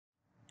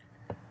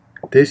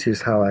This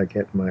is how I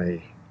get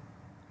my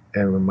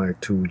MMI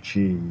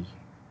 2G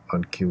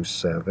on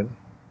Q7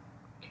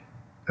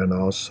 and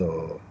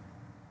also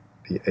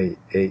the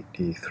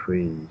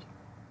A8D3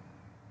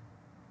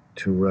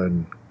 to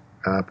run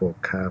Apple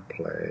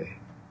Carplay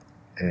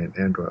and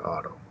Android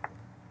Auto.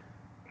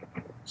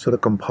 So the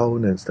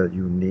components that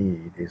you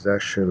need is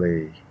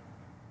actually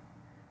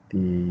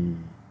the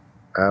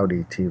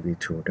Audi TV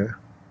tuner.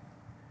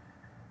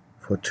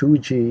 For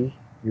 2G,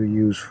 you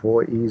use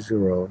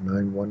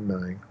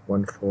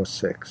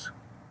 4E0919146.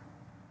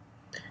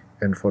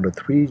 And for the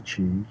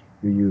 3G,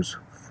 you use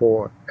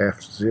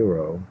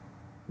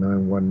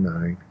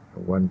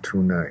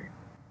 4F0919129.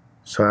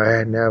 So I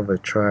had never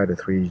tried a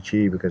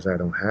 3G because I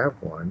don't have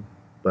one,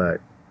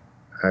 but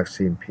I've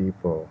seen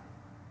people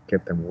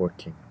get them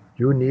working.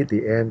 You need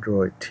the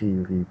Android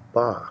TV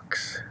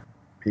box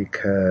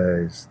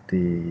because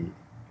the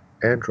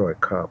Android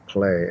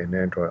CarPlay and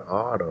Android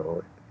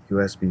Auto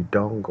USB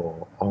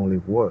dongle only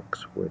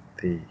works with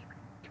the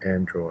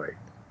Android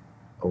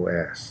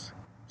OS.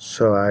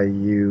 So I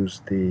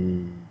use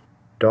the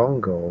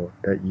dongle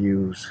that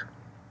use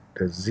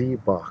the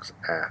ZBox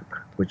app,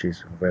 which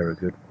is a very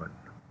good one.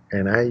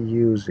 And I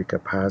use the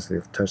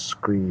capacitive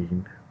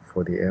touchscreen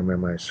for the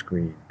MMI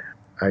screen.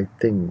 I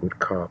think with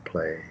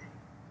CarPlay,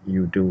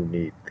 you do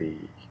need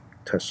the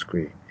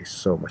touchscreen. It's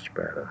so much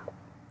better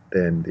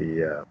than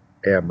the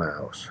Air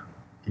Mouse.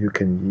 You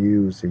can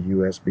use the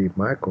USB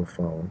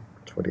microphone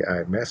for the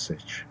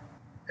iMessage.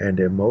 And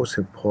the most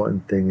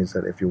important thing is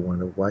that if you want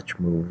to watch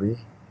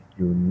movie,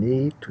 you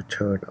need to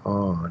turn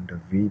on the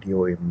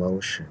video in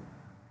motion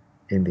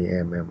in the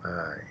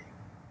MMI.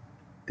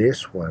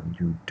 This one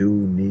you do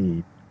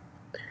need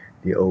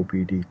the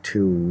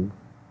OBD2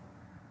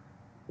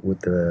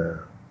 with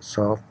the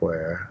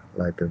software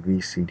like the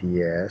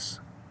VCDS,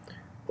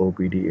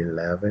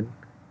 OBD11,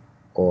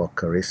 or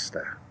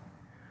Carista.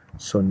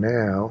 So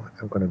now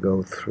I'm going to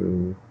go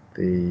through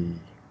the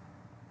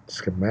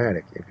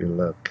schematic. If you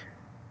look,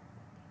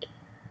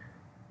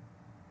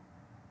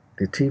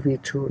 the TV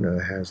tuner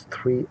has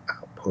 3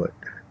 outputs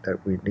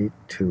that we need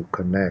to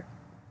connect.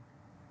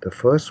 The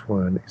first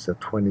one is a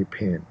 20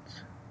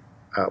 pins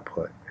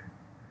output.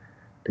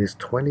 This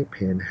 20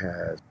 pin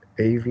has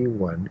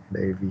AV1 and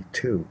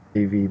AV2.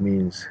 AV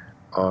means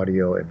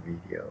audio and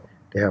video.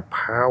 They have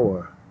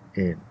power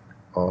in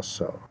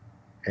also.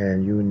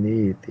 And you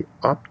need the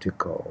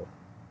optical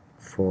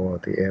for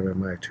the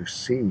MMI to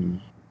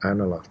see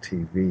analog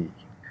TV.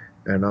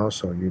 And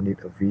also you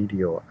need a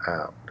video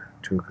out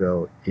to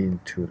go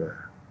into the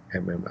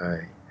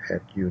MMI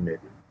head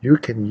unit. You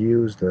can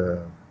use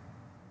the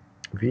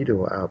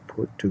video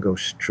output to go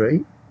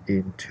straight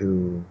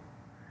into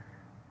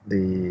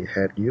the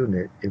head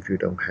unit if you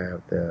don't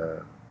have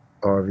the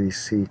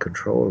RVC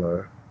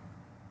controller,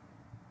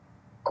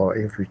 or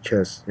if you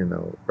just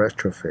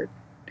retrofit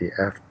the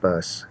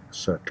F-bus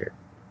circuit.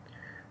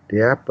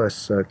 The F-bus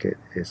circuit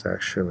is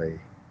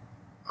actually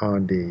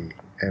on the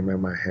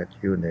MMI head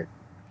unit.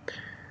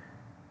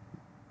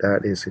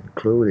 That is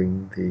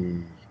including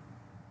the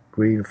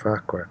green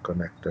Farquhar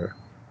connector,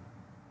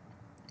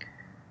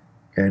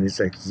 and it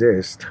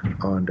exists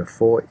on the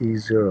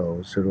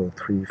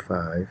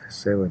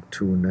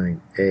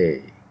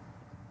 4E0035729A.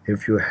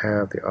 If you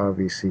have the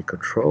RVC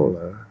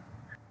controller,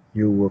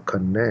 you will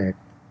connect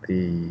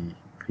the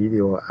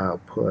video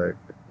output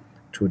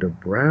to the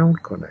brown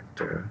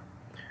connector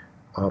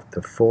of the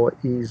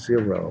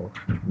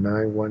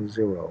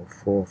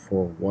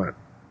 4E0910441.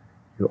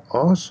 You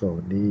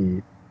also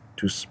need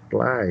to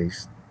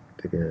splice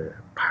the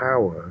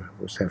power,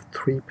 which have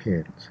 3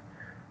 pins,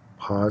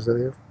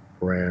 positive,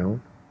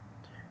 brown,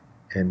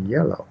 and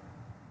yellow,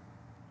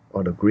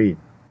 or the green.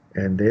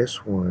 And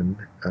this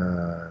one,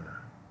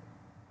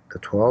 the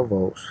 12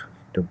 volts,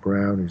 the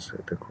brown is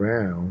the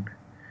ground,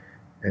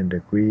 and the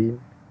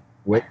green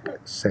wick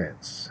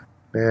sense.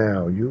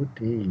 Now you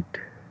need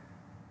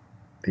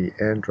the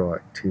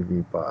Android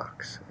TV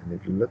box, and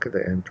if you look at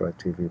the Android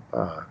TV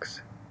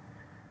box,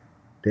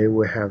 they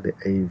will have the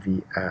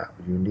AV out.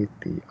 You need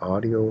the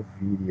audio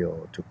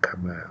video to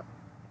come out.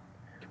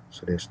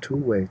 So there's 2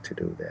 ways to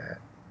do that.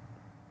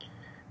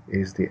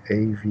 Is the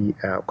AV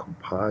out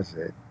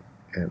composite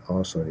and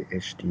also the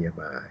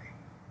HDMI.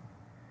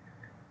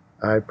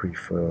 I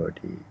prefer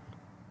the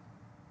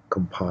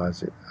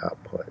composite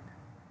output.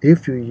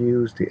 If you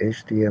use the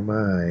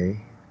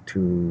HDMI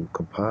to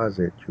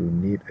composite, you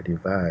need a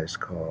device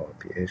called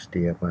the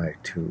HDMI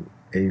to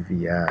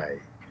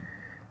AVI.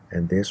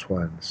 And this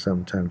one,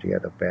 sometimes you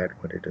get a bad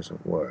one, it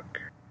doesn't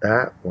work.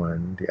 That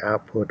one, the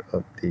output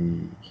of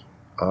the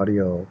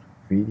audio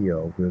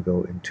video will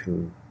go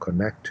into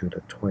connect to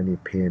the 20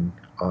 pin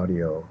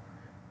audio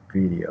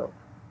video,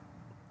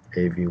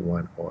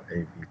 AV1 or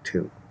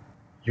AV2.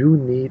 You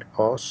need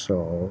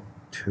also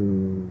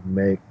to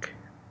make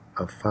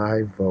a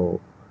 5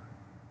 volt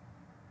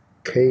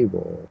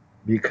cable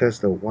because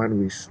the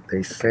one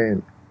they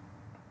sent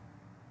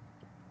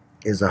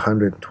is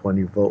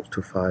 120 volts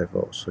to 5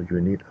 volts, so you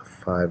need a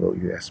 5 volt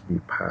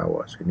USB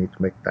power. So you need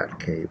to make that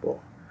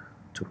cable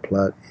to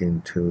plug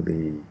into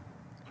the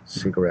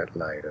cigarette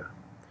lighter.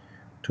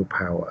 to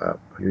power up.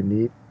 You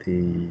need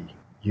the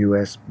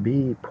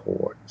USB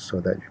port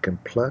so that you can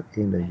plug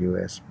in the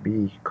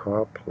USB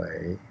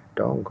CarPlay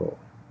dongle,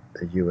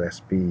 the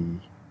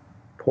USB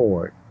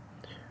port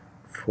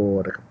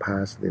for the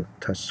capacitive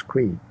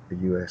touchscreen, the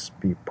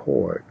USB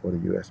port or the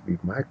USB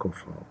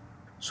microphone.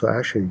 So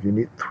actually you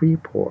need 3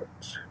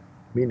 ports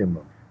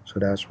minimum. So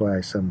that's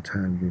why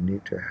sometimes you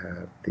need to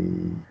have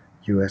the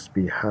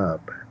USB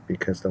hub,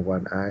 because the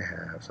one I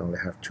have only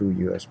have 2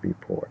 USB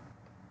ports.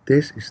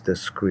 This is the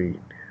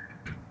screen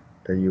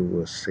that you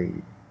will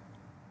see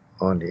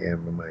on the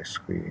MMI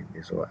screen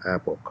is our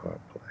Apple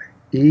CarPlay.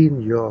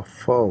 In your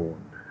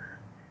phone,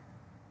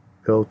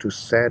 go to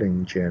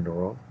Setting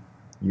General,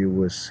 you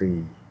will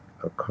see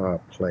a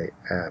CarPlay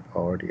app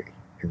already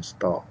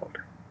installed.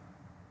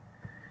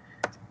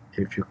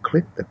 If you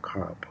click the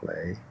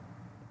CarPlay,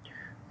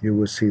 you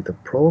will see the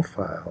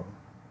profile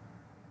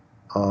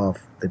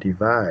of the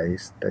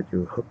device that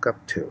you hook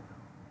up to.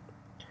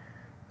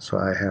 So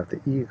I have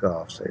the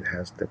e-Golf, so it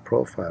has the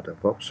profile of the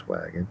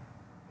Volkswagen.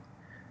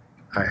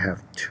 I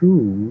have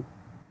 2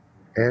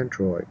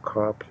 Android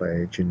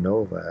CarPlay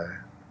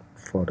Genova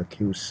for the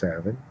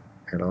Q7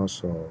 and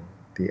also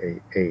the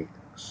A8,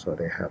 so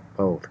they have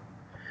both.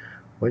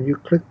 When you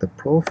click the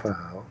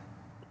profile,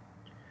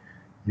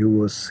 you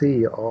will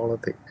see all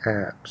of the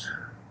apps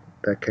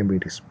that can be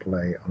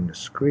displayed on the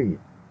screen,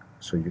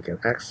 so you can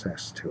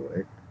access to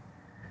it.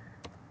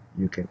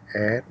 You can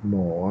add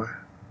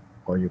more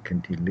or you can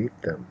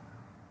delete them.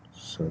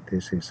 So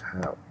this is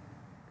how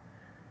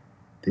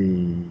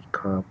the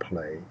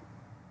CarPlay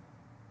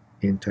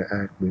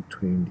interact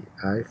between the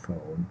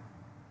iPhone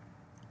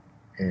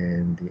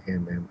and the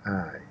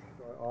MMI.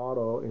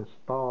 Auto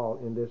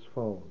installed in this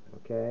phone,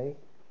 okay?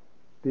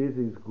 This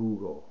is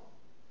Google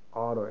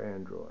Auto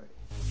Android.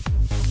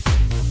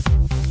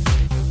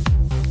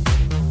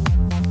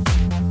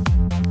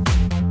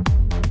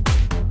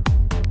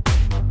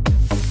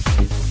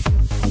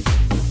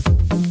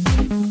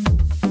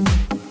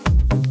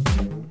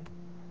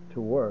 To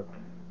work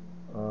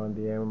on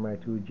the MMI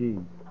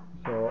 2G.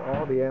 So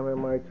all the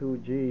MMI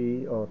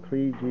 2G or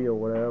 3G or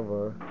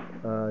whatever,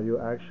 you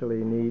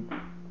actually need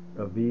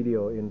a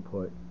video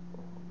input.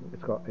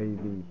 It's called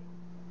AV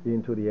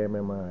into the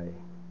MMI.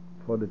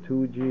 For the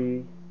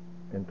 2G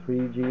and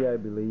 3G, I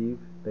believe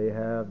they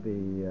have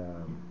the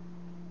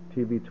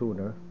TV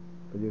tuner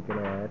that you can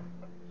add.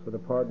 So the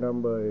part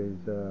number is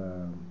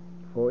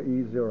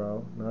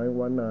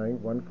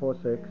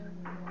 4E0919146.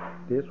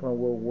 This one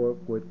will work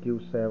with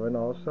Q7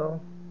 also.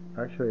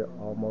 Actually,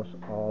 almost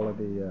all of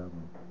the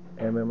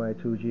MMI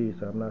 2G,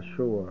 so I'm not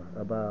sure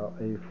about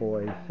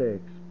A4, A6,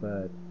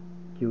 but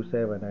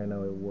Q7 I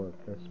know it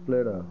works. A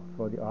splitter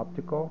for the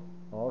optical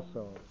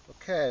also.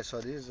 Okay, so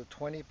this is a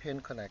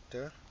 20-pin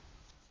connector.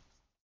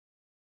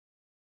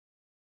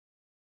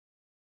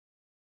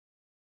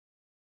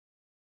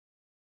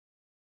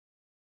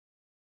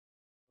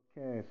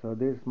 Okay, so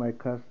this is my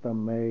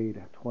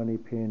custom-made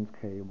 20-pin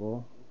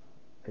cable,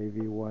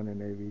 AV1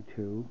 and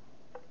AV2.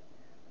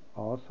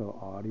 Also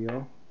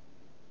audio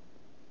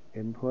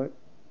input,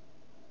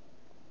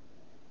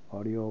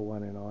 audio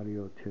 1 and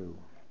audio 2.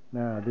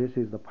 Now this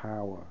is the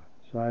power.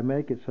 So I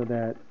make it so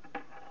that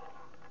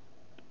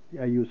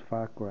I use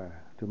Fakra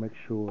to make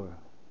sure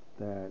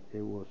that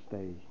it will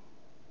stay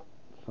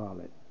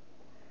solid.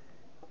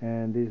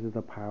 And this is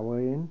the power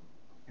in,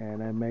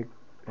 and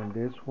and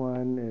this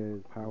one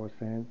is power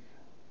sense.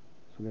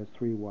 So there's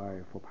 3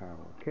 wires for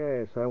power.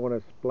 Okay, so I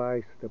want to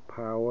splice the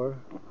power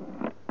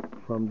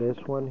from this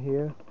one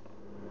here.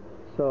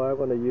 So I'm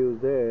going to use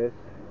this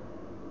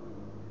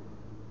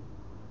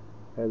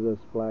as a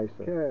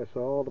splicer. Okay,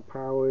 so all the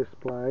power is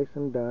spliced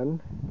and done,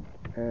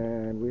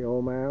 and we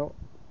ohm out.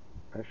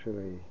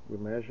 Actually, we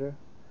measure.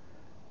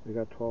 We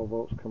got 12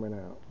 volts coming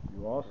out.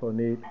 You also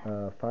need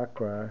a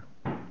Fakra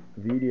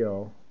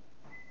video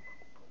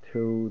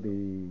to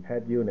the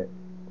head unit.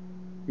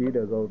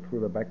 Either go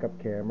through the backup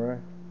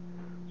camera.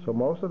 So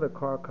most of the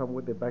car come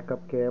with the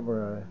backup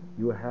camera.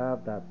 You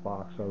have that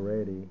box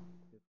already.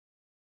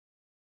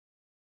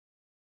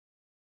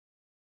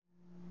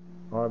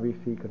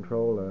 RVC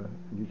controller.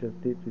 You just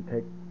need to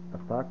take a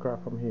Fakra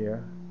from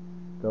here,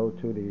 go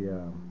to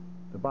the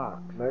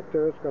box.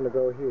 Connector is going to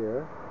go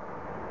here,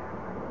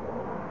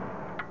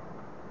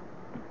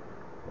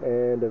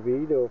 and the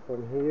video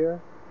from here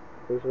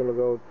is going to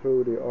go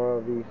through the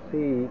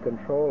RVC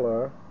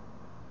controller,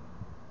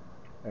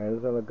 and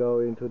it's going to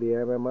go into the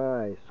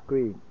MMI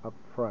screen up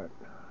front.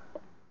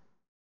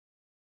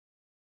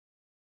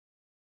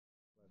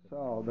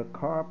 So the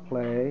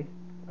CarPlay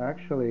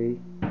actually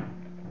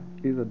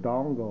is a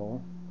dongle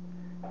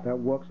that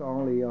works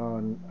only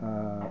on,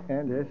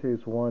 and this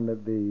is one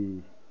of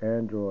the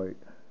Android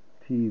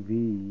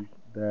TV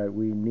that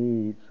we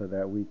need so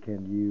that we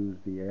can use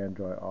the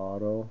Android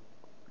Auto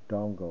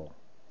dongle.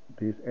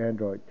 This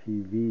Android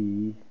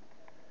TV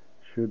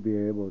should be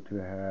able to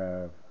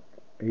have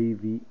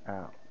AV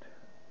out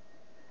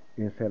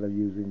instead of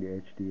using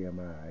the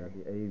HDMI,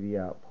 the AV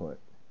output.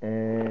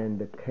 And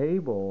the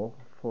cable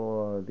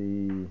for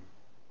the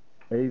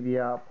AV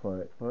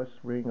output, first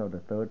ring or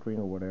the third ring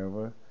or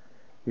whatever,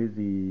 is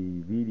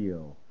the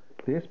video.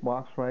 This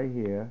box right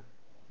here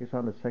is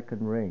on the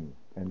second ring,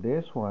 and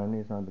this one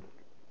is on the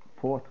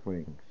fourth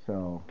ring.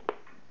 So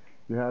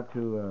you have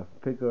to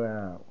figure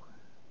out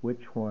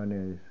which one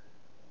is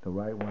the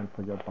right one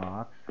for your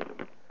box,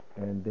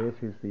 and this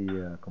is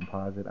the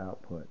composite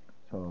output.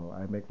 So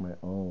I make my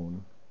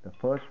own. The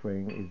first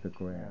ring is the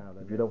ground.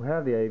 If you don't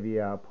have the AV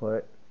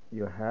output,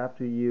 you have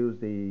to use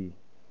the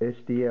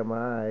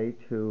HDMI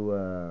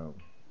to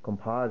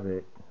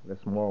composite.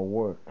 That's more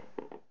work.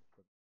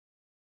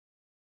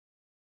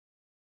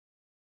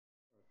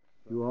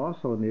 You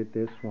also need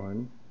this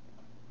one,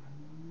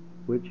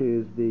 which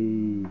is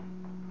the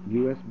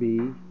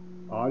USB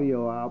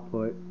audio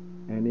output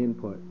and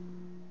input.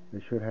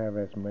 It should have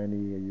as many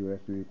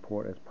USB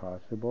ports as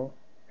possible.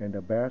 And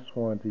the best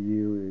one to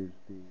use is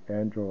the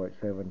Android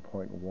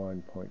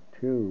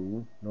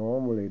 7.1.2.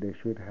 Normally they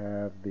should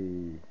have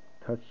the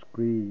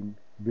touchscreen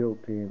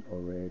built in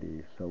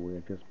already, so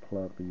we'll just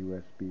plug the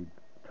USB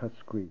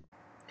touchscreen.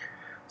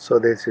 So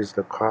this is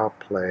the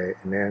Carplay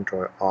and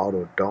Android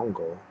Auto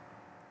dongle.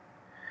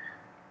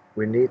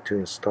 We need to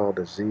install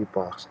the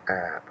ZBox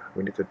app.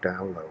 We need to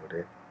download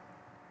it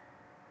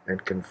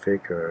and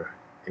configure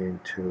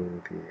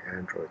into the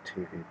Android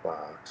TV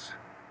box.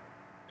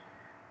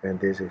 And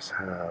this is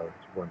how you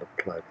want to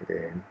plug it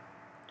in.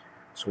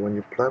 So when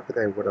you plug it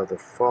in with the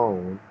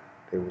phone,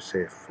 they will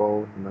say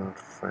phone not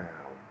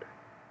found.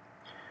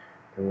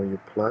 And when you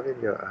plug in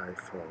your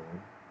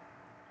iPhone,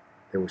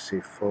 they will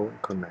say phone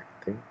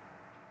connecting,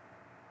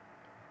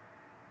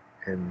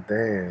 and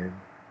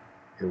then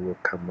it will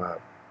come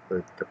up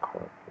with the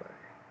CarPlay.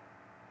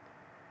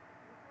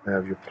 Now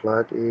if you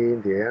plug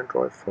in the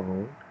Android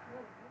phone,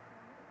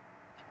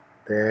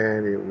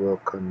 then it will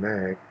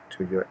connect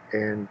to your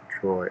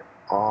Android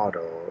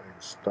Auto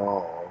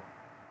install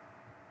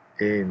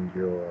in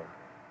your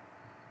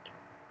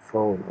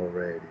phone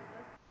already.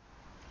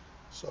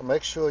 So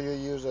make sure you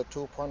use a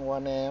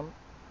 2.1 amp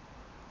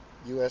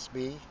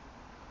USB,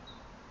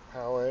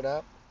 power it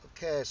up.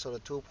 Okay, so the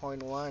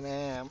 2.1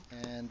 amp,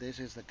 and this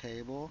is the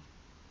cable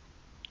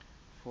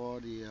for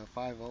the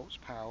 5 volts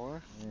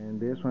power. And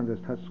this one is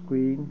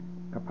touchscreen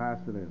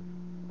capacitive,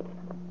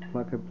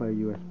 plug and play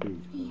USB.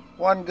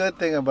 One good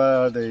thing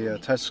about the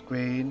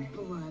touchscreen,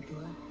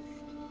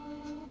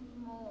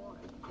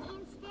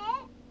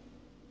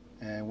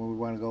 and when we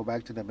want to go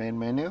back to the main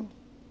menu,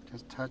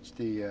 just touch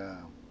the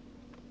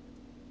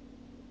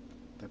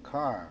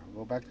car.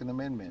 Go back to the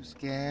main menu.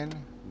 Scan.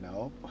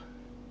 Nope.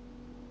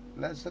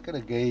 Let's look at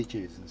the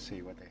gauges and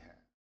see what they have.